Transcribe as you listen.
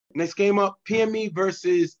Next game up, PME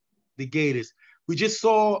versus the Gators. We just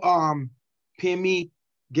saw PME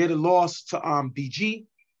get a loss to BG,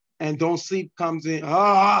 and Don't Sleep comes in.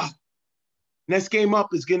 Next game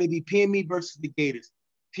up is going to be PME versus the Gators.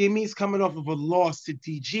 PME is coming off of a loss to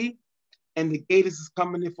DG, and the Gators is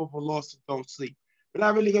coming in for a loss to Don't Sleep. We're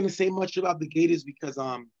not really going to say much about the Gators because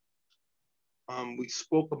we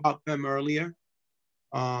spoke about them earlier.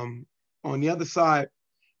 On the other side,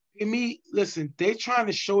 PME, listen, they're trying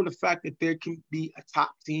to show the fact that there can be a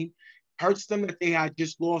top team. Hurts them that they had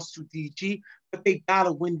just lost to DG, but they got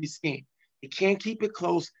to win this game. They can't keep it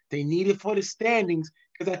close. They need it for the standings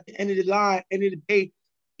because at the end of the day,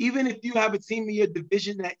 even if you have a team in your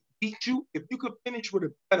division that beat you, if you could finish with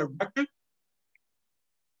a better record,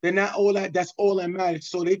 then that's all that matters.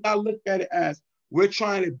 So they got to look at it as we're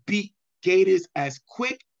trying to beat Gators as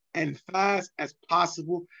quick and fast as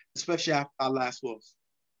possible, especially after our last loss.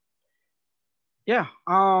 Yeah,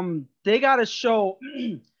 they got to show,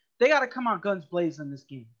 they got to come out guns blazing in this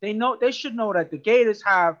game. They should know that the Gators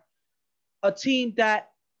have a team that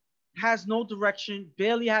has no direction,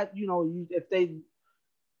 barely had, if they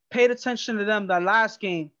paid attention to them that last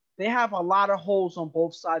game, they have a lot of holes on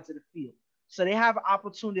both sides of the field. So they have an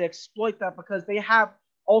opportunity to exploit that because they have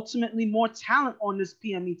ultimately more talent on this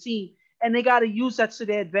PME team, and they got to use that to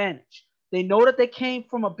their advantage. They know that they came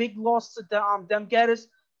from a big loss to them Gators.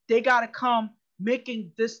 They got to come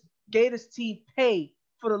making this Gators team pay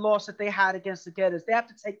for the loss that they had against the Gators. They have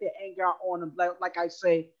to take their anger out on them, like I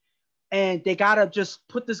say, and they got to just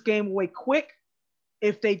put this game away quick.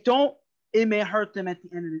 If they don't, it may hurt them at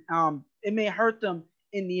the end of it may hurt them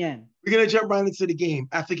in the end. We're going to jump right into the game.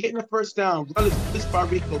 After getting the first down, this by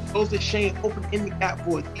Rico closed the Shane open in the gap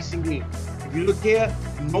for a decent game. If you look here,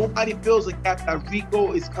 nobody fills the gap that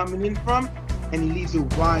Rico is coming in from, and he leaves it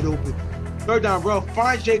wide open. Third down, Ralph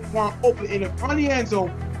finds Jaquan open in the front of the end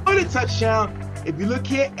zone for the touchdown. If you look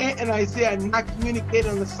here, Ant and Isaiah are not communicating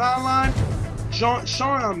on the sideline.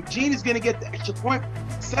 Gene is going to get the extra point.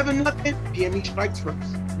 7-0, PME strikes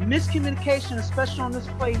first. Miscommunication, especially on this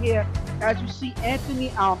play here, as you see Ant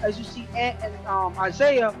and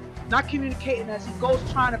Isaiah not communicating as he goes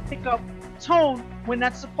trying to pick up tone when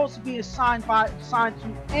that's supposed to be assigned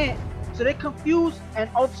to Ant. So they're confused, and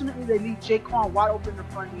ultimately they leave Jaquan wide open in the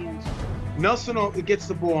front of the end zone. Nelson gets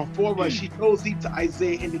the ball on 4 rush. He throws deep to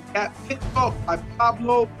Isaiah in the gap, picked off by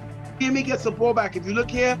Pablo. PME gets the ball back. If you look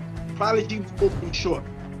here, Prodigy was open short.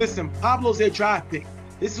 Listen, Pablo's their draft pick.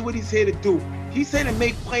 This is what he's here to do. He's here to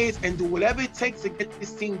make plays and do whatever it takes to get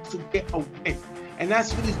this team to get a win. And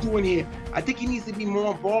that's what he's doing here. I think he needs to be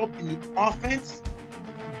more involved in the offense.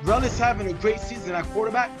 Rel is having a great season at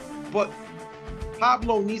quarterback, but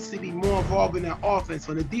Pablo needs to be more involved in that offense.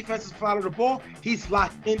 On the defensive side of the ball, he's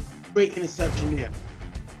locked in. Great interception there.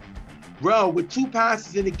 Rel with 2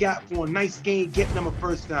 passes in the gap for a nice gain, getting them a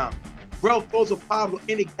first down. Rel throws a Pablo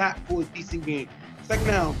in the gap for a decent gain. Second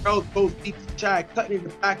down, Rel goes deep to Chad, cutting in the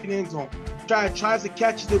back of the end zone. Chad tries to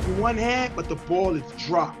catch it with one hand, but the ball is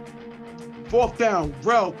dropped. 4th down,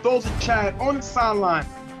 Rel throws a Chad on the sideline.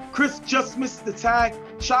 Chris just misses the tag.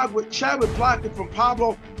 Chad with blocking from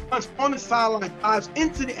Pablo, runs on the sideline, dives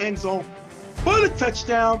into the end zone for the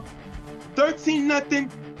touchdown. 13-0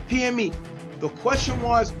 PME. The question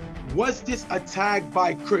was this a tag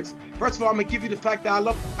by Chris? First of all, I'm going to give you the fact that I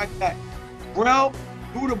love the fact that Rel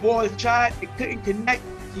threw the ball to Chad. It couldn't connect.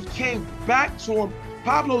 He came back to him.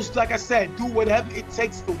 Pablo's, like I said, do whatever it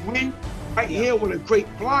takes to win right here with a great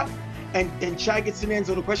block. And Chad gets in the end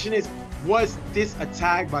zone. The question is, was this a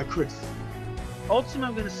tag by Chris? Ultimately,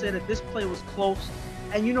 I'm going to say that this play was close.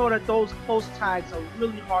 And you know that those close tags are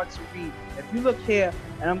really hard to read. If you look here,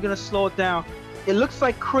 and I'm going to slow it down, it looks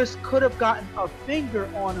like Chris could have gotten a finger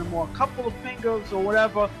on him or a couple of fingers or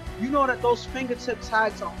whatever. You know that those fingertip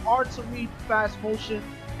tags are hard to read fast motion,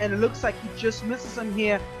 and it looks like he just misses him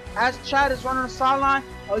here. As Chad is running the sideline,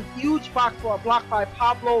 a huge block by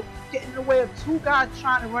Pablo, getting in the way of 2 guys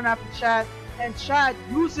trying to run after Chad, and Chad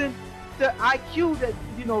using the IQ that,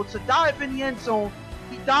 to dive in the end zone.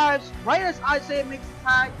 He dives right as Isaiah makes the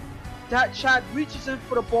tag. That Chad reaches in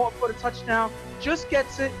for the ball for the touchdown, just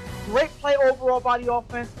gets it. Great play overall by the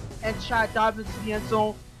offense, and Chad dives into the end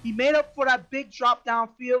zone. He made up for that big drop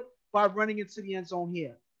downfield by running into the end zone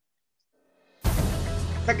here.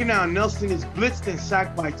 Second down, Nelson is blitzed and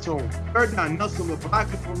sacked by Tone. Third down, Nelson with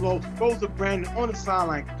blocking from low, throws to Brandon on the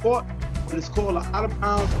sideline, caught, but it's called out of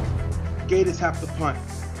bounds. Gators have to punt.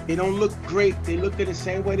 They don't look great. They look the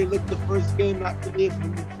same way they looked the first game, not to be able to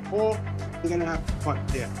move the ball. They're going to have to punt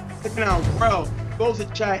there. Second down, Rel throws a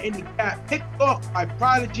Chad in the gap, picked off by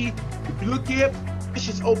Prodigy. If you look here, Fish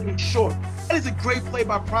is open short. That is a great play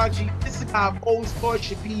by Prodigy. This is a guy I've always thought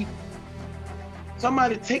should be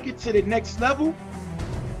somebody to take it to the next level.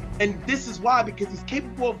 And this is why, because he's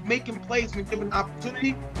capable of making plays when given an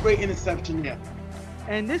opportunity. Great interception there.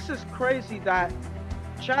 And this is crazy that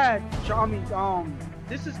this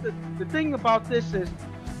is the thing about this is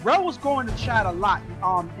Rel was going to Chad a lot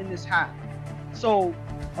in this half. So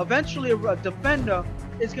eventually a defender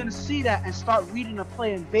is going to see that and start reading the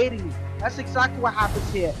play and baiting it. That's exactly what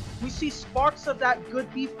happens here. We see sparks of that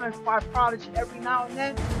good defense by Prodigy every now and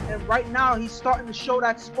then, and right now he's starting to show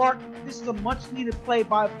that spark. This is a much needed play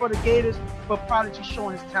for the Gators, but Prodigy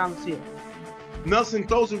showing his talents here. Nelson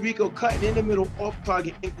throws a Rico cutting in the middle, off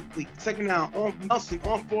target, incomplete. Second down, Nelson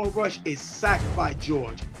on forward rush is sacked by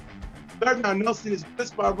George. Third down, Nelson is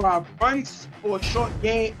blitzed by Rob, runs for a short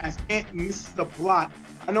gain as Ant misses the block.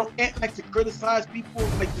 I know Ant likes to criticize people,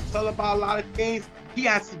 like to tell about a lot of things. He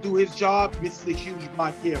has to do his job, misses a huge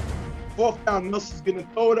block here. Fourth down, Nelson's gonna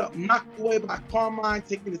throw it up, knocked away by Carmine,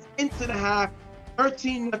 taking us into the half,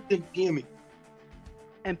 13-0 PME.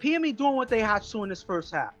 And PME doing what they had to in this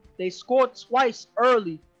first half. They scored twice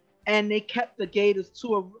early, and they kept the Gators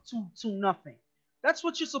to 2-0. That's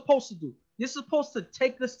what you're supposed to do. You're supposed to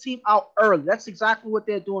take this team out early. That's exactly what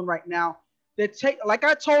they're doing right now. Like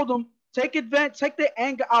I told them, take their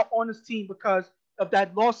anger out on this team because of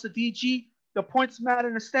that loss to DG. The points matter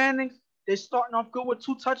in the standings. They're starting off good with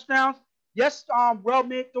 2 touchdowns. Yes, Rel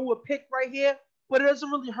may throw a pick right here, but it doesn't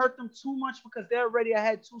really hurt them too much because they're already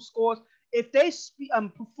ahead 2 scores. If they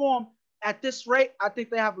perform at this rate, I think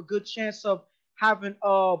they have a good chance of having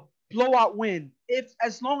a blowout win,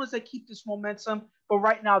 as long as they keep this momentum. But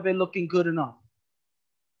right now, they're looking good enough.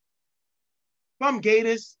 From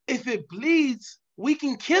Gators, if it bleeds, we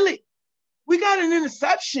can kill it. We got an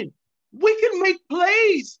interception. We can make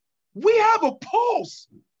plays. We have a pulse.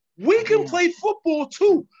 We can play football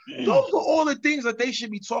too. Those are all the things that they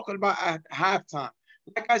should be talking about at halftime.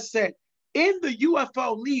 Like I said, in the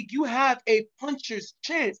UFL league, you have a puncher's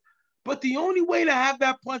chance. But the only way to have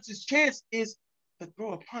that puncher's chance is to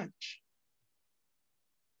throw a punch.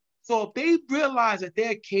 So if they realize that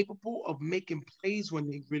they're capable of making plays when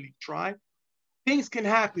they really try, things can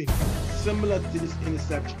happen similar to this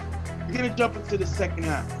interception. We're going to jump into the second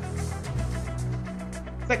half.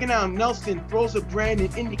 Second down, Nelson throws a Brandon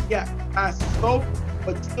in the gap. Pass is slow,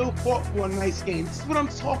 but still fought for a nice game. This is what I'm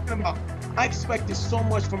talking about. I expected so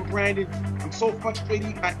much from Brandon. I'm so frustrated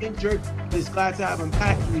he got injured, but he's glad to have him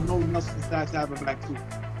back. And we know Nelson's glad to have him back too.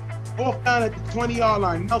 Fourth down at the 20-yard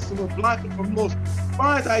line. Nelson was blocking from most.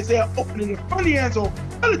 Finds Isaiah opening in front of the end zone.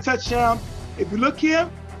 Another touchdown. If you look here,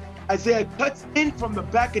 Isaiah cuts in from the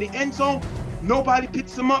back of the end zone. Nobody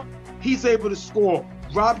picks him up. He's able to score.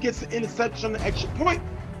 Rob gets an interception on the extra point.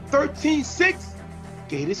 13-6.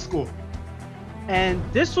 Gators score. And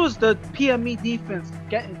this was the PME defense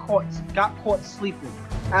got caught sleeping.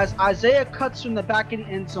 As Isaiah cuts from the back of the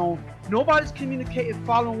end zone, nobody's communicating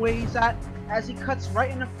following where he's at. As he cuts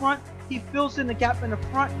right in the front, he fills in the gap in the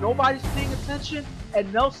front. Nobody's paying attention,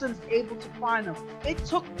 and Nelson's able to find him. It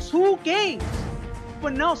took 2 games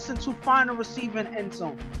for Nelson to find a receiver in end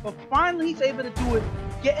zone, but finally he's able to do it,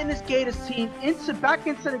 getting this Gators team back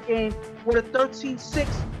into the game with a 13-6.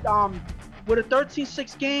 With a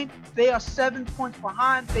 13-6 game, they are 7 points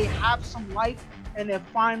behind. They have some life, and they're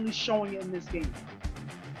finally showing it in this game.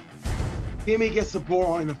 Jimmy gets the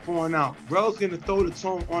ball in the 4-and-out. Rel's going to throw the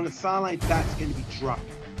tone on the sideline. That's going to be dropped.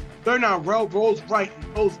 Third down, Rel rolls right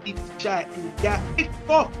and goes deep to Chad. And he got picked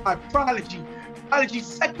off by Prodigy. Prodigy's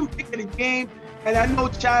second pick of the game. And I know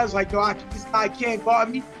Chad's like, this guy can't guard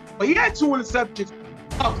me. But he had 2 interceptions.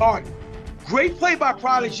 I'll guard him. Great play by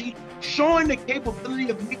Prodigy, showing the capability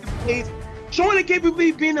of making plays, showing the capability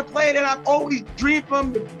of being the player that I've always dreamed for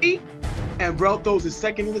him to be. And Rel throws his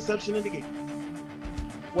second interception in the game.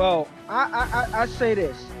 Well, I say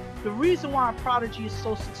this. The reason why Prodigy is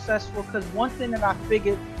so successful, because one thing that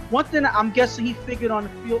I'm guessing he figured on the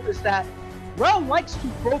field is that Rel likes to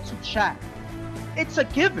throw to Chad. It's a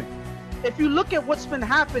given. If you look at what's been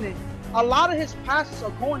happening, a lot of his passes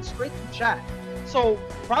are going straight to Chad. So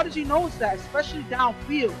Prodigy knows that, especially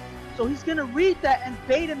downfield. So he's going to read that and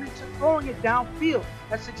bait him into throwing it downfield.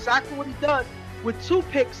 That's exactly what he does with 2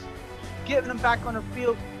 picks, getting them back on the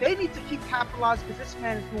field. They need to keep capitalizing because this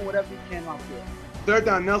man is doing whatever he can out there. Third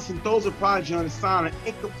down, Nelson throws a Prodigy on the sideline,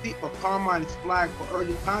 incomplete, but Carmine is flagged for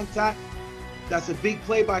early contact. That's a big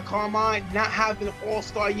play by Carmine, not having an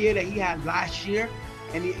all-star year that he had last year.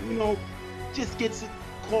 And he, just gets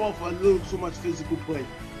called for a little too much physical play.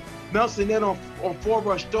 Nelson then on forward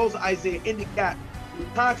rush throws Isaiah in the gap.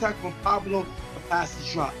 With contact from Pablo, the pass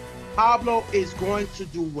is dropped. Pablo is going to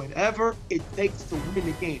do whatever it takes to win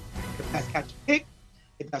the game. If that's catch a kick,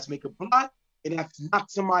 if that's make a block, if that's knock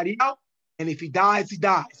somebody out, and if he dies, he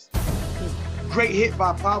dies. Great hit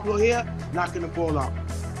by Pablo here, knocking the ball out.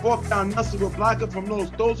 Fourth down, Nelson will block it from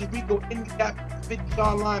those of Rico in the gap,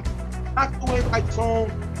 50-yard line, knocked away by Tone,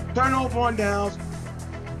 turnover on downs.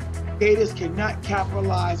 Gators cannot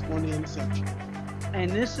capitalize on the interception. And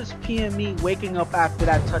this is PME waking up after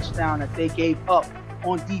that touchdown that they gave up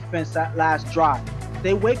on defense that last drive.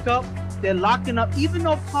 They wake up, they're locking up. Even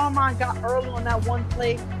though Carmine got early on that one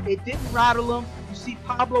play, it didn't rattle him. You see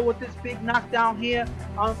Pablo with this big knockdown here,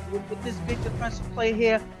 with this big defensive play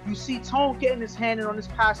here. You see Tone getting his hand in on this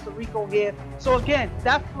pass to Rico here. So again,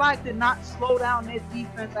 that flag did not slow down their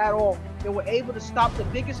defense at all. They were able to stop the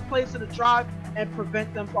biggest plays of the drive and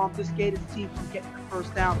prevent them from this Gators team from getting the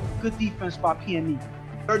first down. Good defense by PME.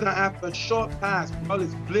 Third down after a short pass,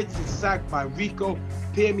 Brothers blitz and sacked by Rico.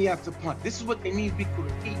 PME after punt. This is what they need Rico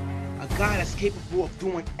to be. A guy that's capable of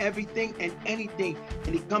doing everything and anything,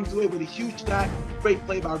 and he comes away with a huge shot. Great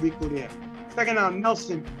play by Rico there. Second down,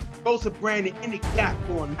 Nelson goes to Brandon in the gap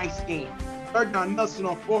for a nice game. Third down, Nelson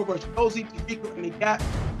on forward rush, goes to Rico in the gap,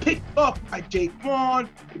 picked up by Jaquan.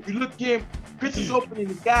 If you look here, Chris is open in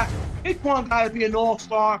the gap. Jaquan got to be an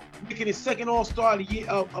all-star, making his second all-star in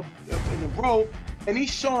a row, and he's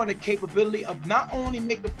showing the capability of not only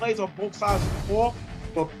making plays on both sides of the ball,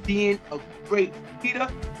 but being a great leader.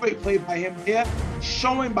 Great play by him there,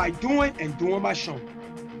 showing by doing and doing by showing.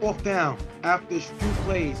 Fourth down, after a few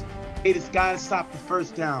plays, Gators got to stop the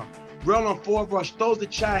first down. Rell on forward rush, throws the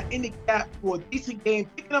Chad in the gap for a decent game,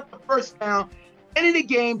 picking up the first down. Ending the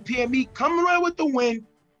game, PME coming away with the win,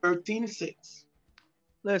 13-6.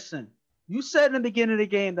 Listen, you said in the beginning of the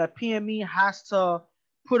game that PME has to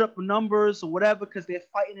put up numbers or whatever because they're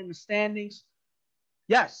fighting in the standings.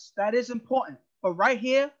 Yes, that is important. But right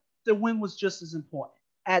here, the win was just as important.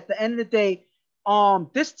 At the end of the day,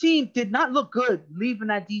 this team did not look good leaving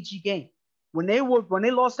that DG game. When they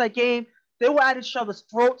lost that game, they were at each other's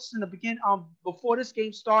throats in the beginning. Before this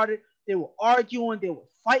game started, they were arguing, they were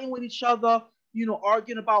fighting with each other,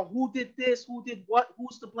 arguing about who did this, who did what,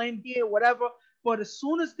 who's to blame here, whatever. But as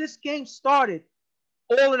soon as this game started,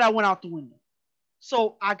 all of that went out the window.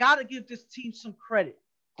 So I gotta give this team some credit.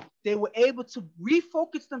 They were able to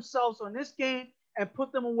refocus themselves on this game and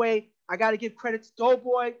put them away. I got to give credit to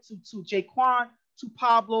Doughboy, to Jaquan, to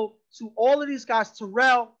Pablo, to all of these guys, to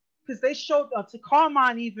Rell, because they showed, to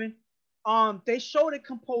Carmine even, they showed a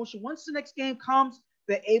composure. Once the next game comes,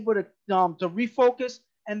 they're able to refocus,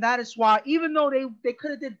 and that is why, even though they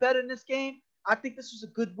could have did better in this game, I think this was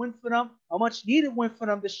a good win for them, a much needed win for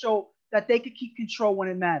them to show that they could keep control when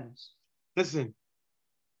it matters. Listen,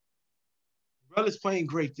 Rell is playing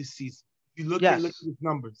great this season. If you look at his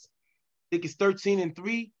numbers, I think it's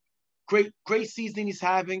 13-3. Great season he's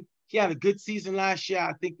having. He had a good season last year.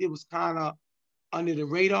 I think it was kind of under the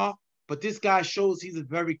radar, but this guy shows he's a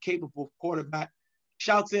very capable quarterback.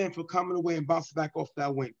 Shouts to him for coming away and bouncing back off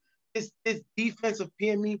that win. This defensive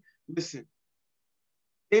PME, listen,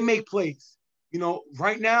 they make plays.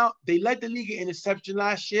 Right now, they led the league in interception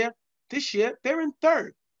last year. This year, they're in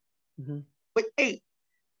third with 8.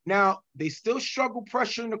 Now, they still struggle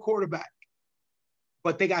pressuring the quarterback,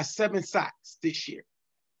 but they got 7 sacks this year,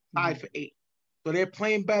 tied for 8. So they're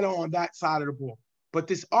playing better on that side of the ball. But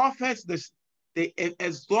this offense,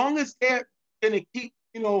 as long as they're going to keep,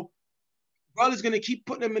 Brother's going to keep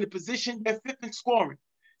putting them in a position, they're 5th in scoring.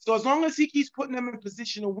 So as long as he keeps putting them in a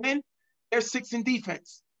position to win, they're 6th in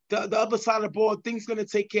defense. The other side of the ball, things going to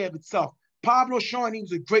take care of itself. Pablo showing he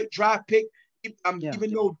was a great draft pick.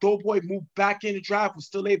 Even though Doughboy moved back in the draft, was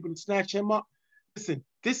still able to snatch him up. Listen,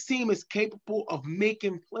 this team is capable of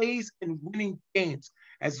making plays and winning games.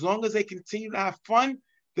 As long as they continue to have fun,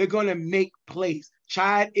 they're going to make plays.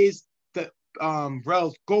 Chad is the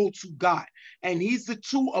Rell's go-to guy. And he's the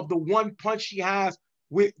 2 of the one punch he has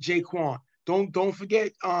with Jaquan. Don't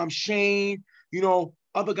forget Shane,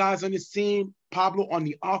 other guys on this team, Pablo on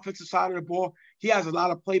the offensive side of the ball. He has a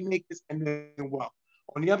lot of playmakers and they're well.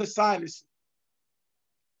 On the other side, listen,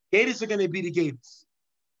 Gators are going to be the Gators.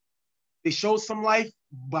 They showed some life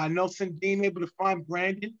by Nelson being able to find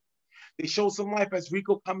Brandon. They showed some life as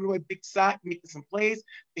Rico coming away big sack, making some plays.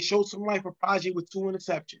 They showed some life for Prajay with 2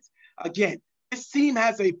 interceptions. Again, this team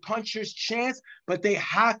has a puncher's chance, but they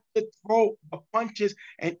have to throw the punches,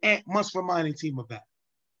 and Ant must remind the team of that.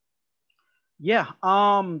 Yeah.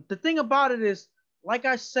 The thing about it is, like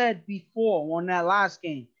I said before on that last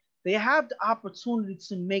game, they have the opportunity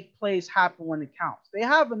to make plays happen when it counts. They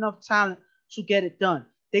have enough talent to get it done.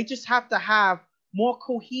 They just have to have more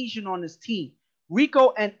cohesion on this team.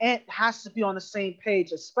 Rico and Ant has to be on the same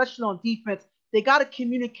page, especially on defense. They got to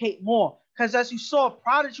communicate more Because as you saw,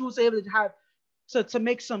 Prodigy was able to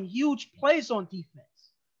make some huge plays on defense.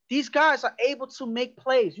 These guys are able to make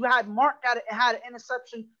plays. You had Mark had an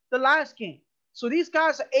interception the last game. So these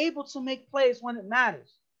guys are able to make plays when it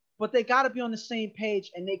matters. But they got to be on the same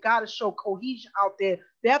page, and they got to show cohesion out there.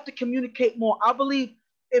 They have to communicate more. I believe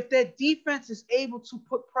if their defense is able to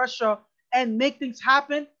put pressure and make things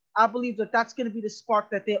happen, I believe that that's going to be the spark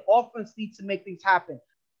that their offense needs to make things happen.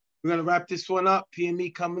 We're going to wrap this one up.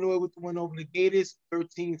 PME coming away with the win over the Gators,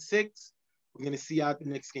 13-6. We're going to see you out the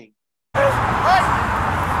next game.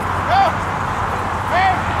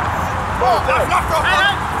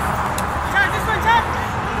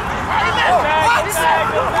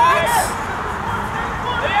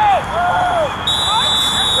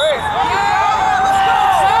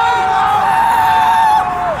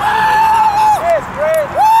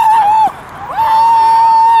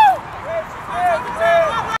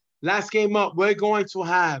 Last game up, we're going to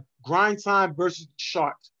have Grindtime versus the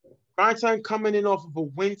Sharkz. Grindtime coming in off of a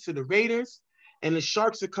win to the Raiders, and the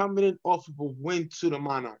Sharkz are coming in off of a win to the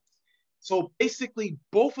Monarchs. So basically,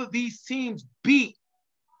 both of these teams beat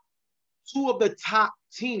two of the top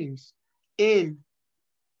teams in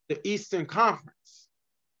the Eastern Conference.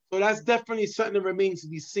 So that's definitely something that remains to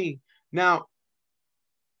be seen. Now,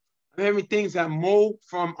 I'm hearing things that Mo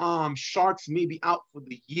from Sharkz may be out for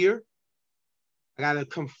the year. I got to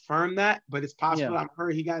confirm that, but it's possible. Yeah. I've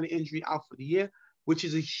heard he got an injury out for the year, which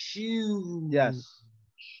is a huge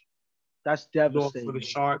that's devastating loss for the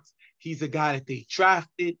Sharkz. He's a guy that they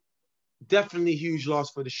drafted. Definitely a huge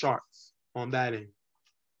loss for the Sharkz on that end.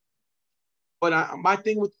 But my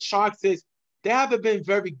thing with the Sharkz is they haven't been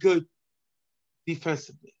very good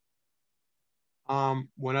defensively.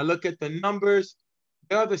 When I look at the numbers,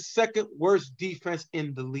 they're the second worst defense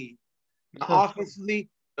in the league. Now, offensively,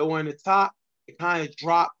 they were in the top. It kind of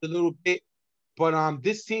dropped a little bit. But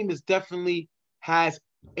this team is definitely has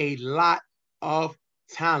a lot of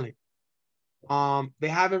talent. They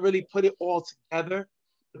haven't really put it all together.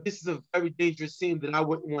 But this is a very dangerous team that I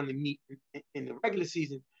wouldn't want to meet in the regular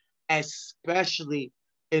season, especially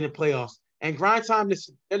in the playoffs. And Grindtime,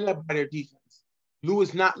 they're led by their defense. Lou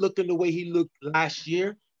is not looking the way he looked last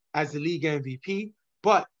year as the league MVP.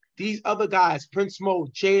 But these other guys, Prince Mo,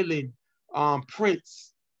 Jalen,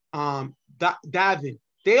 Prince, Davin,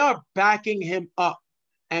 they are backing him up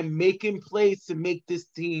and making plays to make this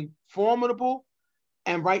team formidable.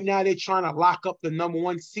 And right now they're trying to lock up the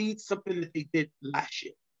 #1 seed, something that they did last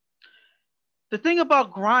year. The thing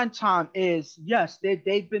about Grindtime is, yes,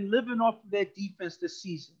 they've been living off of their defense this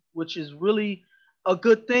season, which is really a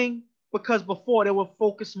good thing because before they were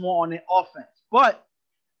focused more on their offense. But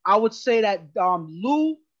I would say that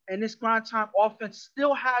Lou and this Grindtime offense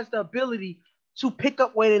still has the ability to pick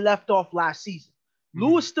up where they left off last season.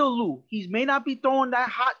 Lou is still Lou. He may not be throwing that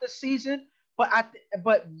hot this season, but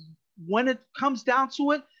when it comes down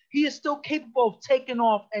to it, he is still capable of taking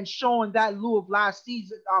off and showing that Lou of last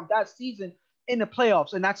season, that season in the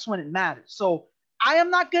playoffs, and that's when it matters. So I am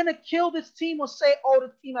not going to kill this team or say, oh,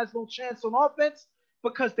 the team has no chance on offense,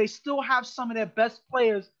 because they still have some of their best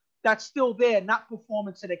players that's still there, not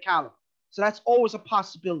performing to their caliber. So that's always a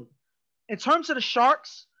possibility. In terms of the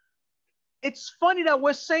Sharkz, it's funny that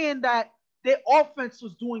we're saying that their offense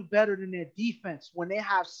was doing better than their defense when they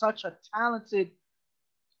have such a talented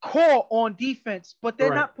core on defense, but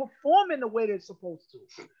they're not performing the way they're supposed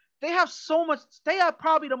to. They have so much. They are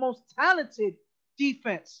probably the most talented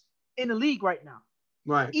defense in the league right now.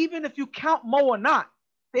 Right. Even if you count Mo or not,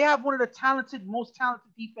 they have one of the most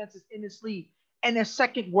talented defenses in this league, and they're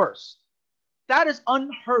second worst. That is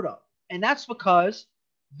unheard of, and that's because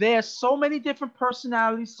there's so many different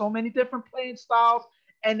personalities, so many different playing styles,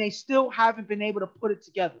 and they still haven't been able to put it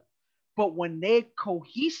together. But when they're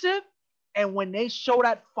cohesive and when they show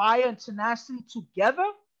that fire and tenacity together,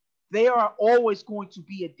 they are always going to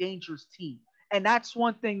be a dangerous team. And that's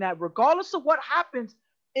one thing that regardless of what happens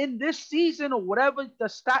in this season or whatever the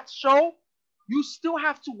stats show, you still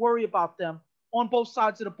have to worry about them on both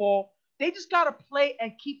sides of the ball. They just got to play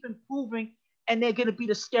and keep improving, and they're going to be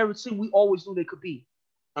the scary team we always knew they could be.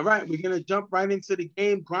 All right, we're going to jump right into the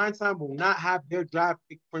game. Grindtime will not have their draft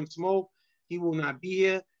pick, Prince Mo. He will not be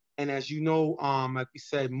here. And as you know, like we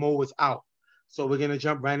said, Mo is out. So we're going to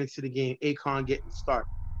jump right into the game. Akon getting started.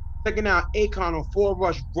 Checking out Akon on 4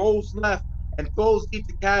 rush, rolls left, and throws deep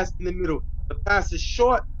to Cass in the middle. The pass is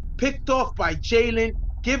short, picked off by Jalen,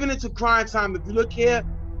 giving it to Grindtime. If you look here,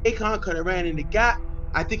 Akon could have ran in the gap.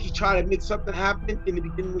 I think he tried to make something happen in the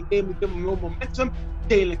beginning of the game to give him no momentum.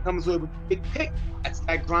 Jalen comes away with a big pick. That's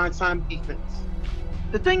that Grindtime defense.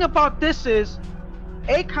 The thing about this is,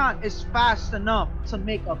 Akon is fast enough to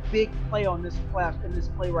make a big play on this class in this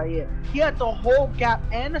play right here. He had the whole gap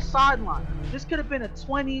and the sideline. This could have been a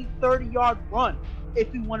 20, 30-yard run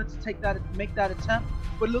if he wanted to make that attempt.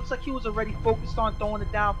 But it looks like he was already focused on throwing it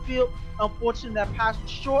downfield. Unfortunately, that pass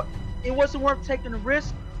was short. It wasn't worth taking a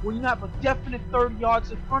risk when you have a definite 30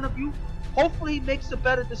 yards in front of you. Hopefully, he makes a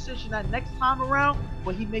better decision that next time around,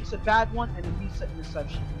 but he makes a bad one and it leads to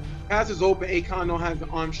interception. Pass is open. Akon don't have the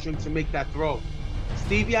arm strength to make that throw.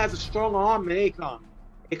 Stevie has a stronger arm than Akon.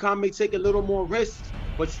 Akon may take a little more risks,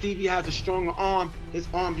 but Stevie has a stronger arm. His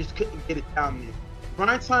arm just couldn't get it down there.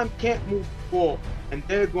 Grindtime can't move the ball, and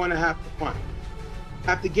they're going to have to punt.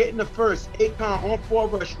 After getting the first, Akon on 4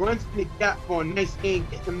 rush runs in the gap for a nice gain,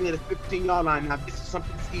 getting them near the 15-yard line. Now, this is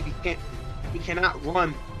something Stevie can't do. He cannot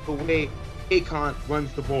run the way Akon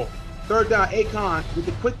runs the ball. Third down, Akon with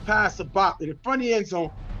a quick pass to Bop in the front of the end zone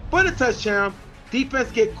for the touchdown.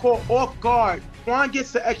 Defense get caught off guard. Quan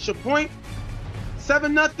gets the extra point.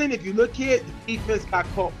 7-0. If you look here, the defense got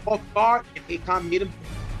caught off guard, and Akon made him.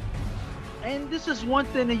 And this is one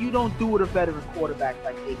thing that you don't do with a veteran quarterback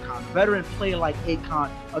like Akon, a veteran player like Akon,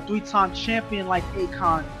 a 3-time champion like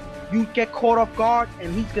Akon. You get caught off guard,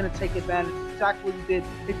 and he's going to take advantage of exactly what he did.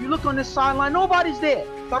 If you look on this sideline, nobody's there.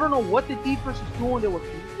 So I don't know what the defense was doing.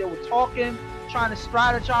 They were talking, trying to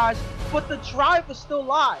strategize, but the drive is still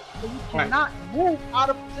live. So you cannot move out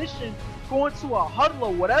of position, go into a huddle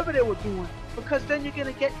or whatever they were doing, because then you're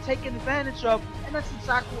going to get taken advantage of, and that's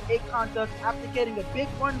exactly what Akon does. After getting a big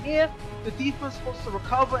run here, the defense is supposed to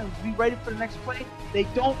recover and be ready for the next play. They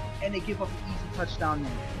don't, and they give up an easy touchdown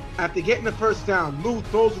there. After getting the first down, Lou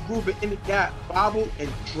throws a Ruben in the gap, bobbled, and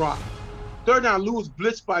dropped. Third down, Lou is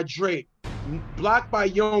blitzed by Dre, blocked by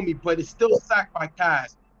Yomi, but it's still sacked by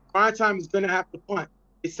Kaz. Grindtime is going to have to punt.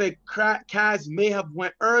 They say Kaz may have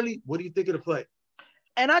went early. What do you think of the play?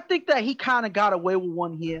 And I think that he kind of got away with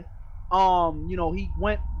one here. He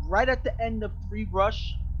went right at the end of 3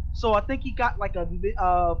 rush. So I think he got like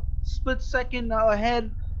a split second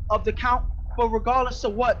ahead of the count. But regardless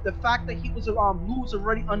of what, the fact that he was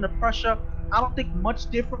already under pressure, I don't think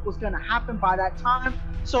much different was going to happen by that time.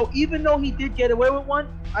 So even though he did get away with one,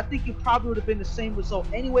 I think it probably would have been the same result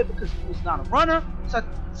anyway because he was not a runner.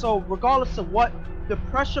 So regardless of what, the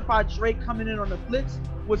pressure by Drake coming in on the blitz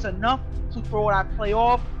was enough to throw that play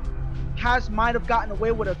off. Kaz might have gotten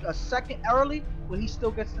away with a second early, but he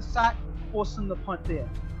still gets the sack, forcing the punt there.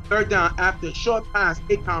 Third down, after a short pass,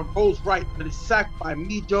 Akon rolls right, but is sacked by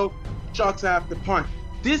Mijo. Sharkz have the punt.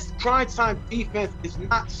 This Grindtime defense is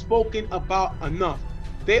not spoken about enough.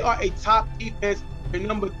 They are a top defense. They're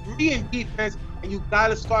number 3 in defense, and you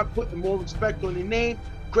gotta start putting more respect on their name.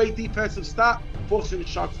 Great defensive stop, forcing the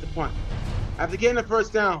Sharkz to punt. After getting the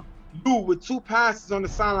first down, Lou with 2 passes on the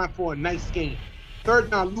sideline for a nice game.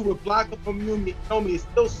 Third down, Lou with blocker from Yomi is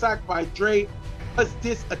still sacked by Dre. Was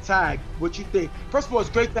this a tag? What you think? First of all, it's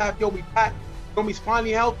great to have Yomi back. Yomi's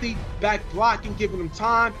finally healthy, back blocking, giving him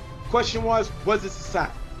time. Question was this a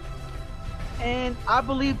sack? And I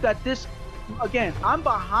believe that this, again, I'm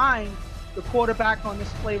behind the quarterback on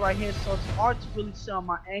this play right here, so it's hard to really see on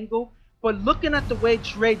my angle. But looking at the way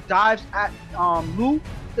Dre dives at Lou,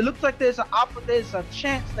 it looks like there's a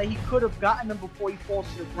chance that he could have gotten him before he falls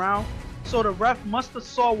to the ground. So the ref must have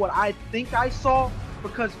saw what I think I saw,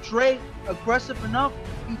 because Dre, aggressive enough,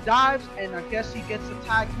 he dives, and I guess he gets a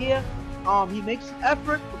tag here. He makes an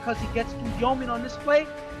effort because he gets through Yomi on this play,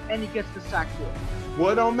 and he gets the sack there. Well,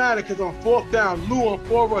 it don't matter, because on 4th down, Lou on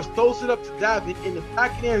 4 rush throws it up to Davin in the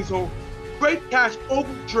back of the end zone. Great catch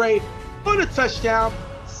over Dre for the touchdown.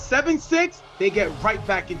 7-6, they get right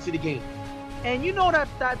back into the game. And you know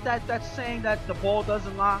that saying that the ball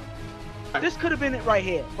doesn't lie? This could have been it right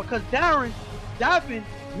here, because Davin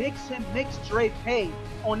makes Dre pay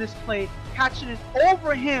on this play, catching it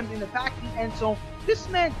over him in the back of the end zone. This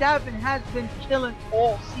man Davin has been killing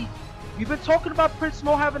all season. We've been talking about Prince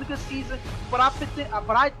Mo having a good season, but I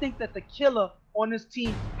think that the killer on this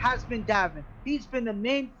team has been Davin. He's been the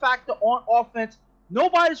main factor on offense.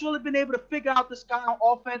 Nobody's really been able to figure out this guy on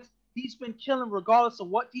offense. He's been killing regardless of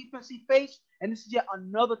what defense he faced, and this is yet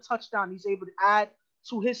another touchdown he's able to add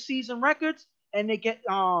to his season records, and they get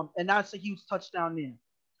and that's a huge touchdown there.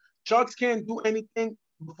 Sharkz can't do anything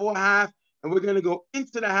before half, and we're gonna go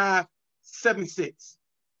into the half 7-6.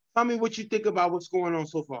 Tell me what you think about what's going on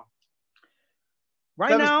so far.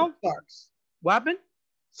 Right now, Sharkz. What happened?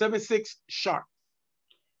 7-6 Sharkz.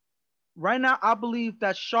 Right now, I believe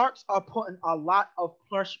that Sharkz are putting a lot of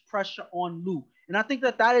pressure on Lou. And I think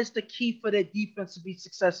that is the key for their defense to be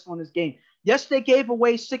successful in this game. Yes, they gave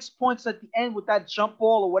away 6 points at the end with that jump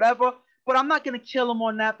ball or whatever, but I'm not going to kill them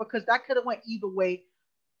on that because that could have went either way.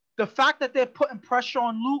 the fact that they're putting pressure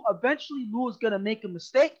on Lou, eventually Lou is going to make a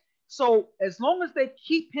mistake. So as long as they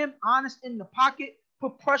keep him honest in the pocket,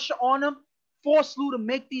 put pressure on him, force Lou to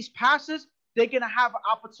make these passes, they're going to have an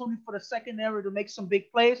opportunity for the secondary to make some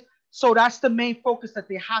big plays. So that's the main focus that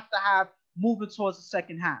they have to have moving towards the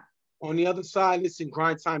second half. On the other side, listen,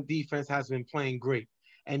 Grindtime defense has been playing great,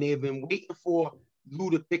 and they've been waiting for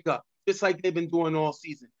Lou to pick up, just like they've been doing all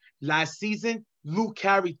season. Last season, Lou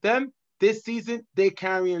carried them. This season, they're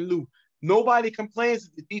carrying Lou. Nobody complains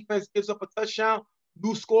if the defense gives up a touchdown.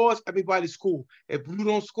 Lou scores, everybody's cool. If Lou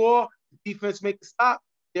don't score, the defense make a stop,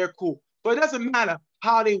 they're cool. So it doesn't matter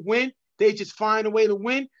how they win. They just find a way to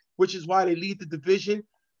win, which is why they lead the division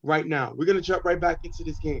right now. We're going to jump right back into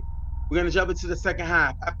this game. We're going to jump into the second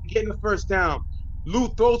half. After getting the first down, Lou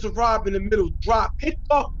throws a Rob in the middle, drop, picked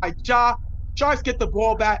off by Ja. Sharkz get the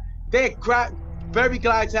ball back. They're very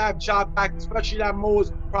glad to have Ja back, especially that Mo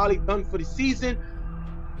is probably done for the season.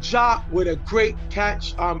 Ja with a great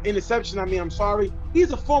catch, interception. I'm sorry.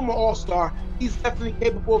 He's a former All-Star. He's definitely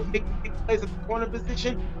capable of making big plays at the corner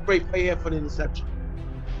position. Great play here for the interception.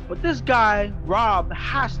 But this guy, Rob,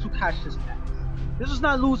 has to catch this pass. This is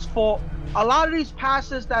not Lou's fault. A lot of these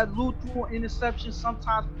passes that Lou threw on interceptions,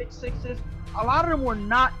 sometimes pick sixes, a lot of them were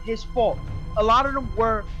not his fault. A lot of them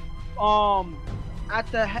were a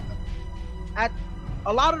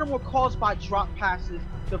lot of them were caused by drop passes,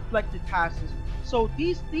 deflected passes. So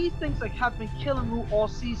these things like have been killing Lou all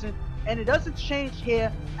season, and it doesn't change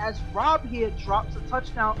here as Rob here drops a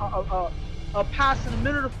touchdown, a pass in the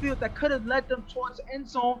middle of the field that could have led them towards the end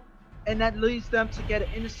zone, and that leads them to get an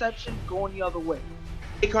interception going the other way.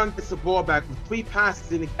 Akon gets the ball back with 3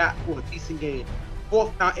 passes in the gap for a decent gain.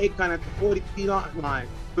 4th down, Akon at the 40-feet line.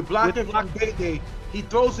 The blocking from Day, he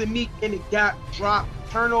throws a Meek in the gap, drop,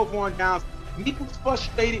 turnover on downs. Meek was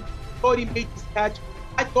frustrated, thought he made this catch.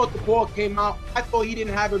 I thought the ball came out. I thought he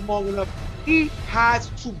didn't have it long enough. He has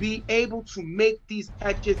to be able to make these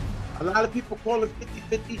catches. A lot of people call him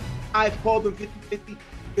 50-50. I've called him 50-50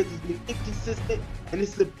 because he's been inconsistent, and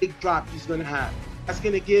this is a big drop he's going to have. That's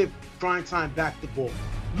going to give Grindtime back the ball.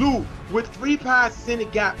 Lou with 3 passes in the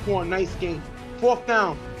gap for a nice game. 4th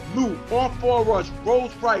down, Lou on 4 rush,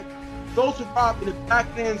 rolls right, throws a Rob in the back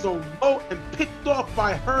end zone low and picked off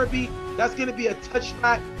by Herbie. That's going to be a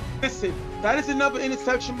touchback. Listen, that is another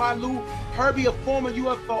interception by Lou. Herbie, a former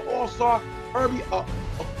UFL All-Star. Herbie, a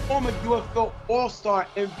former UFL All-Star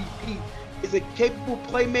MVP, is a capable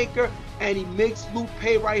playmaker, and he makes Lou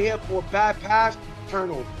pay right here for a bad pass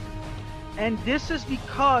turnover. And this is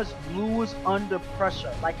because Lou is under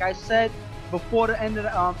pressure. Like I said before the end of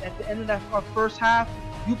at the end of that first half,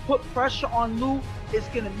 you put pressure on Lou, it's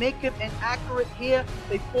gonna make him inaccurate here.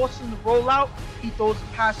 They force him to roll out. He throws the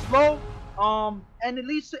pass low, and it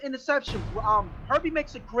leads to interception. Herbie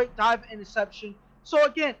makes a great dive interception. So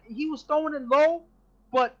again, he was throwing it low,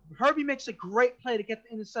 but Herbie makes a great play to get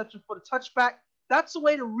the interception for the touchback. That's the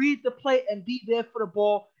way to read the play and be there for the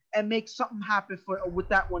ball and make something happen with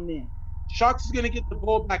that one there. Sharkz is going to get the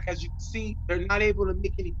ball back. As you can see, they're not able to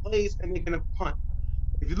make any plays, and they're going to punt.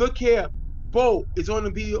 If you look here, Bo is going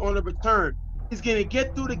to be on the return. He's going to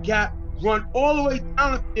get through the gap, run all the way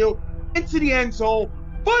down the field into the end zone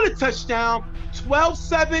for the touchdown.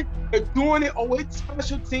 12-7. They're doing it with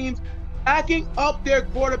special teams, backing up their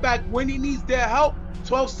quarterback when he needs their help.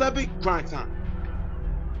 12-7, Grindtime.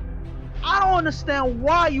 I don't understand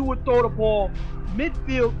why you would throw the ball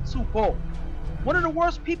midfield to Bo. One of the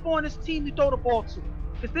worst people on this team you throw the ball to.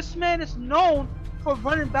 Because this man is known for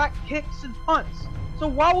running back kicks and punts. So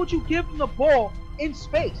why would you give him the ball in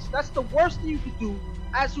space? That's the worst thing you could do.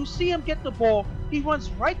 As you see him get the ball, he runs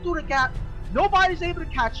right through the gap. Nobody's able to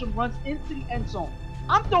catch him, runs into the end zone.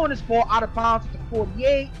 I'm throwing this ball out of bounds at the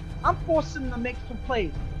 48. I'm forcing him to make some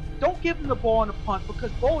plays. Don't give him the ball on the punt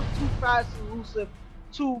because Bo is too fast and elusive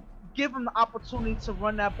to give him the opportunity to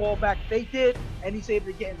run that ball back. They did, and he's able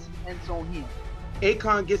to get into the end zone here.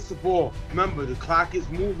 Akon gets the ball. Remember, the clock is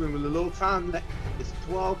moving with a little time left. It's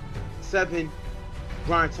 12-7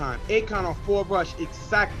 Grindtime. Akon on 4 rush, it's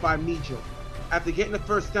sacked by Mijo. After getting the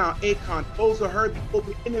first down, Akon throws a Herbie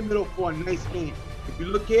open in the middle for a nice gain. If you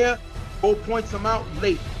look here, Bo points him out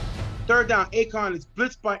late. 3rd down, Akon is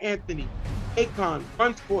blitzed by Anthony. Akon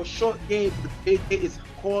runs for a short gain, but it is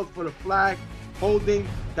called for the flag. Holding,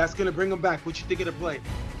 that's going to bring him back. What you think of the play?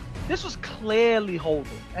 This was clearly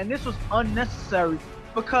holding, and this was unnecessary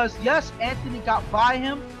because, yes, Anthony got by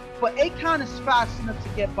him, but Akon is fast enough to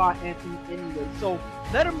get by Anthony anyway. So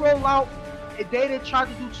let him roll out. If they didn't try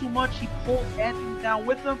to do too much, he pulled Anthony down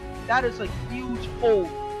with him. That is a huge hold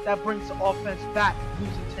that brings the offense back,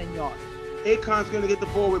 losing 10 yards. Akon's going to get the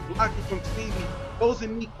ball with blocking from Stevie. Throws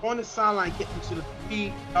and Meek on the sideline, getting to the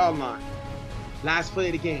 3-yard line. Last play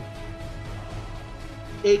of the game.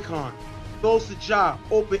 Akon throws the job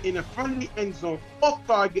open in the front of the end zone, off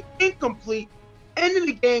target, incomplete. End of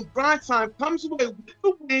the game, Grindtime comes away with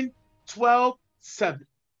the win, 12-7.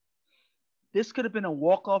 This could have been a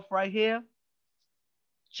walk-off right here.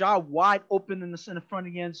 Job wide open in the front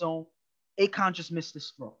of the end zone. Akon just missed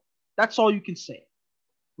this throw. That's all you can say.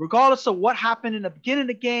 Regardless of what happened in the beginning of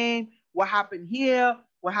the game, what happened here,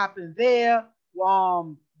 what happened there,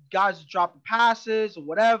 guys dropping passes or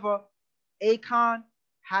whatever, Akon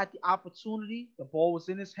had the opportunity. The ball was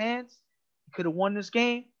in his hands. He could have won this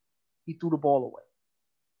game. He threw the ball away.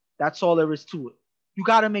 That's all there is to it. You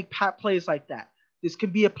got to make plays like that. This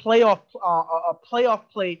could be a playoff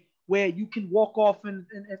play where you can walk off in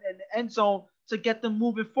the end zone to get them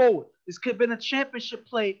moving forward. This could have been a championship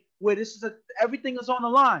play where everything is on the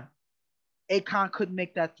line. Akon couldn't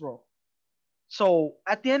make that throw. So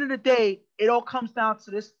at the end of the day, it all comes down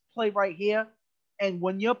to this play right here. And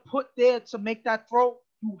when you're put there to make that throw,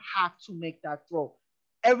 you have to make that throw.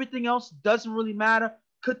 Everything else doesn't really matter.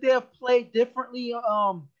 Could they have played differently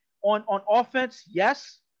on offense?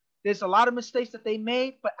 Yes. There's a lot of mistakes that they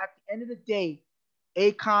made, but at the end of the day,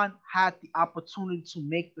 Akon had the opportunity to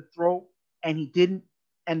make the throw, and he didn't,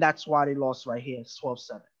 and that's why they lost right here. It's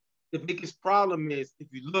 12-7. The biggest problem is, if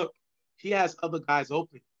you look, he has other guys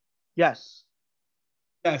open. Yes.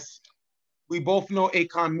 Yes. We both know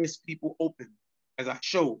Akon missed people open, as I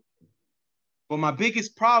showed. But my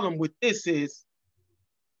biggest problem with this is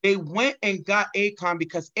they went and got Akon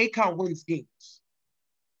because Akon wins games.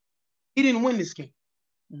 He didn't win this game.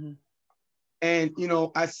 Mm-hmm. And, you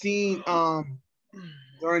know, I seen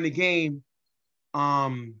during the game,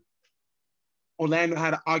 Orlando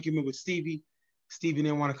had an argument with Stevie. Stevie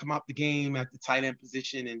didn't want to come out the game at the tight end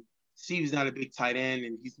position, and Stevie's not a big tight end,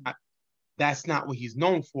 and that's not what he's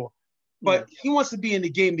known for. But he wants to be in the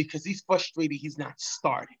game because he's frustrated he's not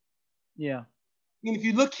starting. Yeah. And if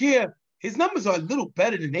you look here, his numbers are a little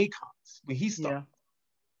better than Akon's when he started.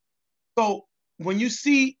 Yeah. So when you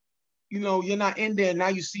see, you know, you're not in there, now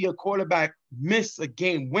you see a quarterback miss a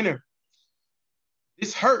game winner,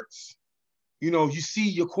 this hurts. You know, you see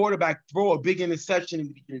your quarterback throw a big interception in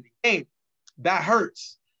the beginning of the game. That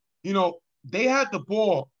hurts. You know, they had the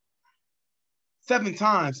ball 7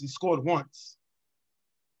 times and scored once.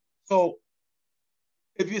 So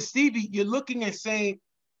if you're Stevie, you're looking and saying,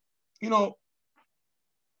 you know,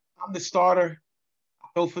 I'm the starter. I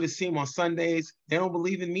go for this team on Sundays. They don't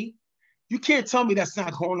believe in me. You can't tell me that's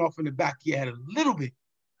not going off in the back of your head a little bit.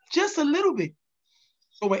 Just a little bit.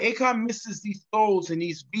 So when Akon misses these throws and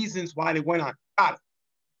these reasons why they went on,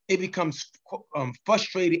 it becomes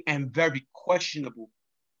frustrating and very questionable,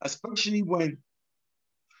 especially when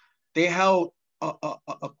they held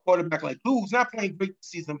a quarterback like Lou, who's not playing great this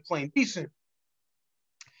season, playing decent,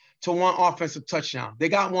 to one offensive touchdown. They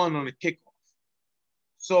got one on the kickoff.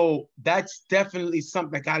 So that's definitely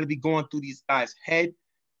something that got to be going through these guys' head.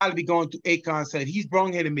 Got to be going through Akon's head. He's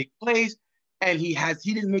brought here to make plays, and he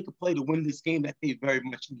didn't make a play to win this game that they very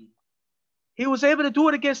much need. He was able to do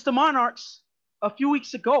it against the Monarchs a few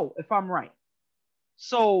weeks ago, if I'm right.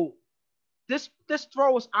 So this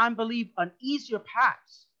throw is, I believe, an easier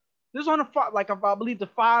pass. This is on I believe the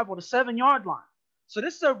 5 or the 7 yard line. So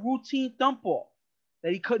this is a routine dump ball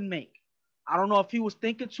that he couldn't make. I don't know if he was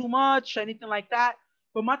thinking too much, anything like that.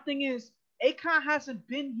 But my thing is, Akon hasn't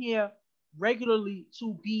been here regularly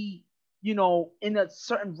to be, you know, in a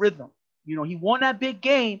certain rhythm. You know, he won that big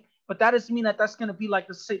game, but that doesn't mean that that's going to be like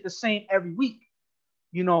the same every week.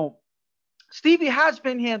 You know, Stevie has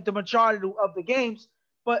been here the majority of the games,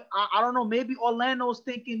 but I don't know, maybe Orlando's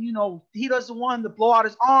thinking, you know, he doesn't want him to blow out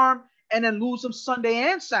his arm and then lose him Sunday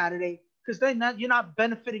and Saturday, because then you're not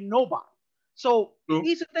benefiting nobody. So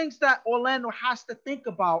these are things that Orlando has to think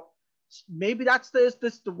about. Maybe that's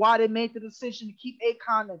the why they made the decision to keep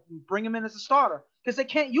Akon and bring him in as a starter, because they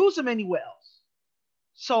can't use him anywhere else.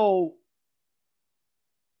 So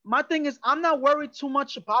my thing is, I'm not worried too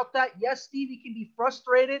much about that. Yes, Stevie can be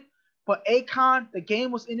frustrated, but Akon, the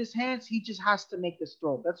game was in his hands. He just has to make this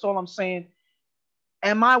throw. That's all I'm saying.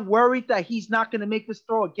 Am I worried that he's not going to make this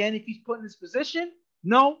throw again if he's put in this position?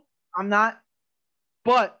 No, I'm not.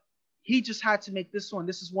 But he just had to make this one.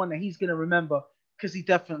 This is one that he's going to remember, because he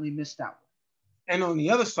definitely missed that one. And on the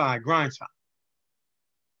other side, Grindtime,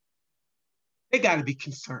 they got to be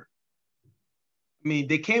concerned. I mean,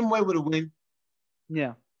 they came away with a win.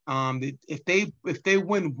 Yeah. If they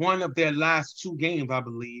win one of their last 2 games, I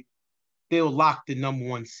believe, they'll lock the number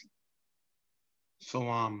 1 seed. So,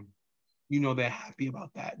 you know, they're happy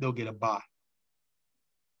about that. They'll get a bye.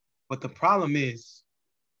 But the problem is,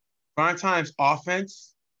 Grindtime's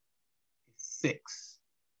offense is 6.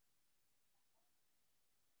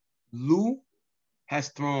 Lou has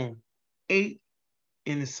thrown 8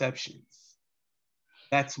 interceptions.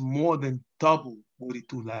 That's more than double what he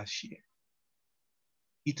threw last year.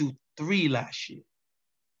 He threw 3 last year.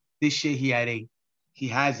 This year he had 8. He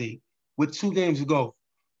has 8. With 2 games to go,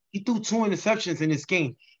 he threw 2 interceptions in this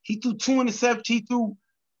game. He threw 2 interceptions. He threw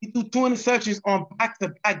 2 interceptions on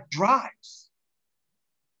back-to-back drives.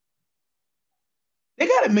 They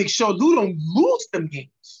got to make sure Lou don't lose them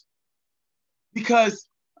games. Because,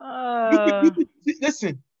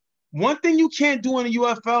 listen, one thing you can't do in the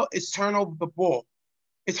UFL is turn over the ball.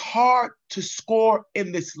 It's hard to score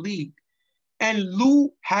in this league. And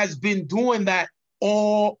Lou has been doing that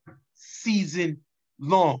all season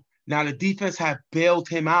long. Now, the defense have bailed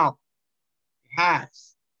him out. It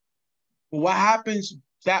has. But what happens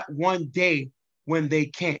that one day when they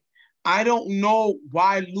can't? I don't know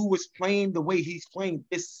why Lou is playing the way he's playing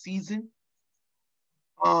this season.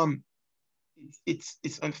 It's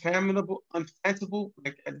unfathomable. Like,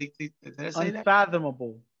 did I say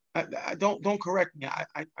unfathomable. That? Don't correct me.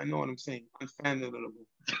 I know what I'm saying. Unfathomable.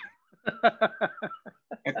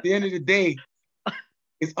 At the end of the day,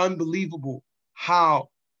 it's unbelievable how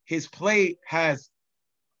his play has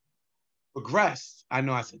progressed. I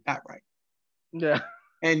know I said that right. Yeah.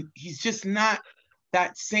 And he's just not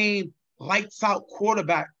that same lights out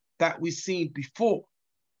quarterback that we've seen before.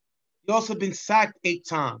 He's also been sacked 8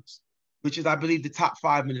 times, which is, I believe, the top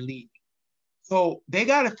 5 in the league. So they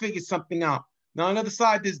got to figure something out. Now, on the other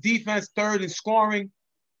side, this defense, 3rd in scoring.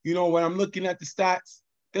 You know, when I'm looking at the stats,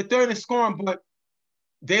 they're 3rd in scoring, but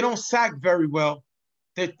they don't sack very well.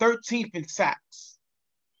 They're 13th in sacks.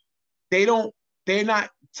 They're not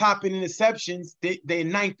top in interceptions. They're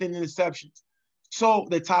 9th in interceptions. So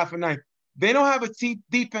they're tied for 9th. They don't have a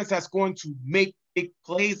defense that's going to make big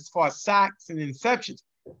plays as far as sacks and interceptions.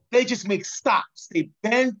 They just make stops. They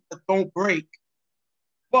bend but don't break.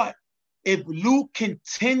 But if Lou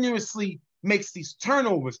continuously makes these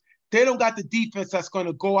turnovers, they don't got the defense that's going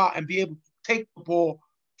to go out and be able to take the ball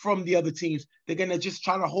from the other teams. They're going to just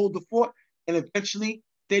try to hold the fort, and eventually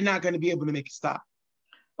they're not going to be able to make a stop.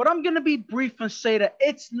 But I'm going to be brief and say that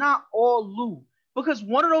it's not all Lou, because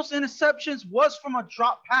one of those interceptions was from a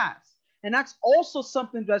drop pass. And that's also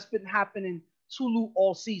something that's been happening to Lou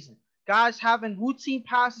all season. Guys having routine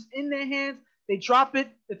passes in their hands, they drop it,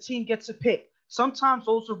 the team gets a pick. Sometimes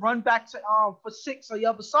those will run back to for 6 on the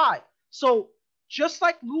other side. So just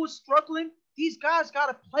like Lou is struggling, these guys got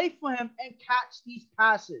to play for him and catch these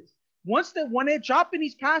passes. When they're dropping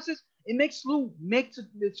these passes,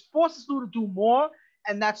 it forces Lou to do more,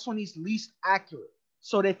 and that's when he's least accurate.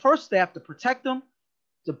 So they have to protect him.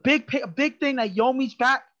 The a big thing that Yomi's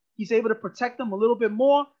back. He's able to protect them a little bit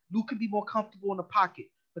more. Lou can be more comfortable in the pocket.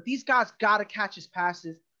 But these guys got to catch his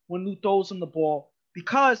passes when Lou throws him the ball,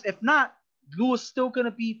 because if not, Lou is still going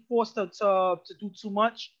to be forced to do too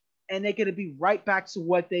much, and they're going to be right back to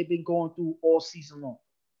what they've been going through all season long.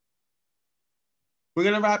 We're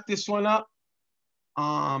going to wrap this one up.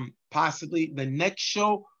 Possibly the next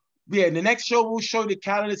show. Yeah, the next show we'll show the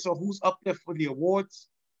candidates of who's up there for the awards.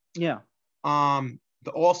 Yeah. The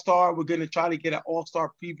All-Star, we're going to try to get an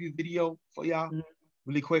All-Star preview video for y'all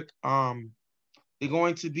really quick. They're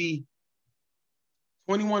going to be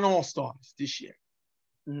 21 All-Stars this year.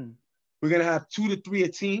 Mm-hmm. We're going to have 2 to 3 a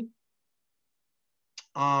team.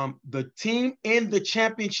 The team in the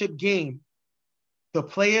championship game, the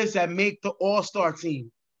players that make the All-Star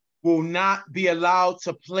team will not be allowed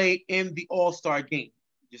to play in the All-Star game.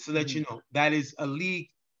 Just to let you know, that is a league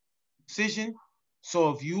decision.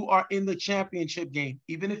 So if you are in the championship game,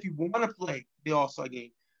 even if you want to play the All-Star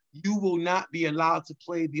game, you will not be allowed to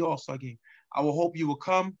play the All-Star game. I will hope you will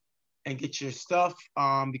come and get your stuff,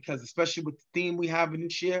 because especially with the theme we have in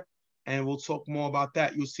this year, and we'll talk more about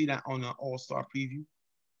that. You'll see that on the All-Star preview.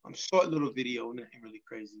 Short little video, nothing really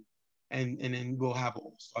crazy. And then we'll have an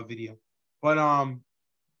All-Star video. But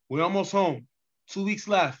we're almost home. 2 weeks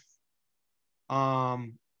left.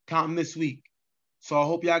 Counting this week. So I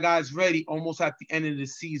hope y'all guys ready, almost at the end of the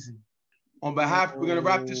season. We're going to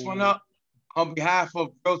wrap this one up. On behalf of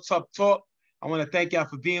Real Tough Talk, I want to thank y'all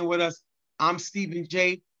for being with us. I'm Stephen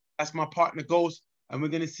J. That's my partner, Ghost. And we're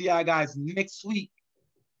going to see y'all guys next week.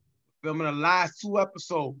 Filming the last 2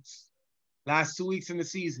 episodes. Last 2 weeks in the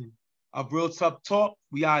season of Real Tough Talk.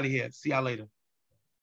 We out of here. See y'all later.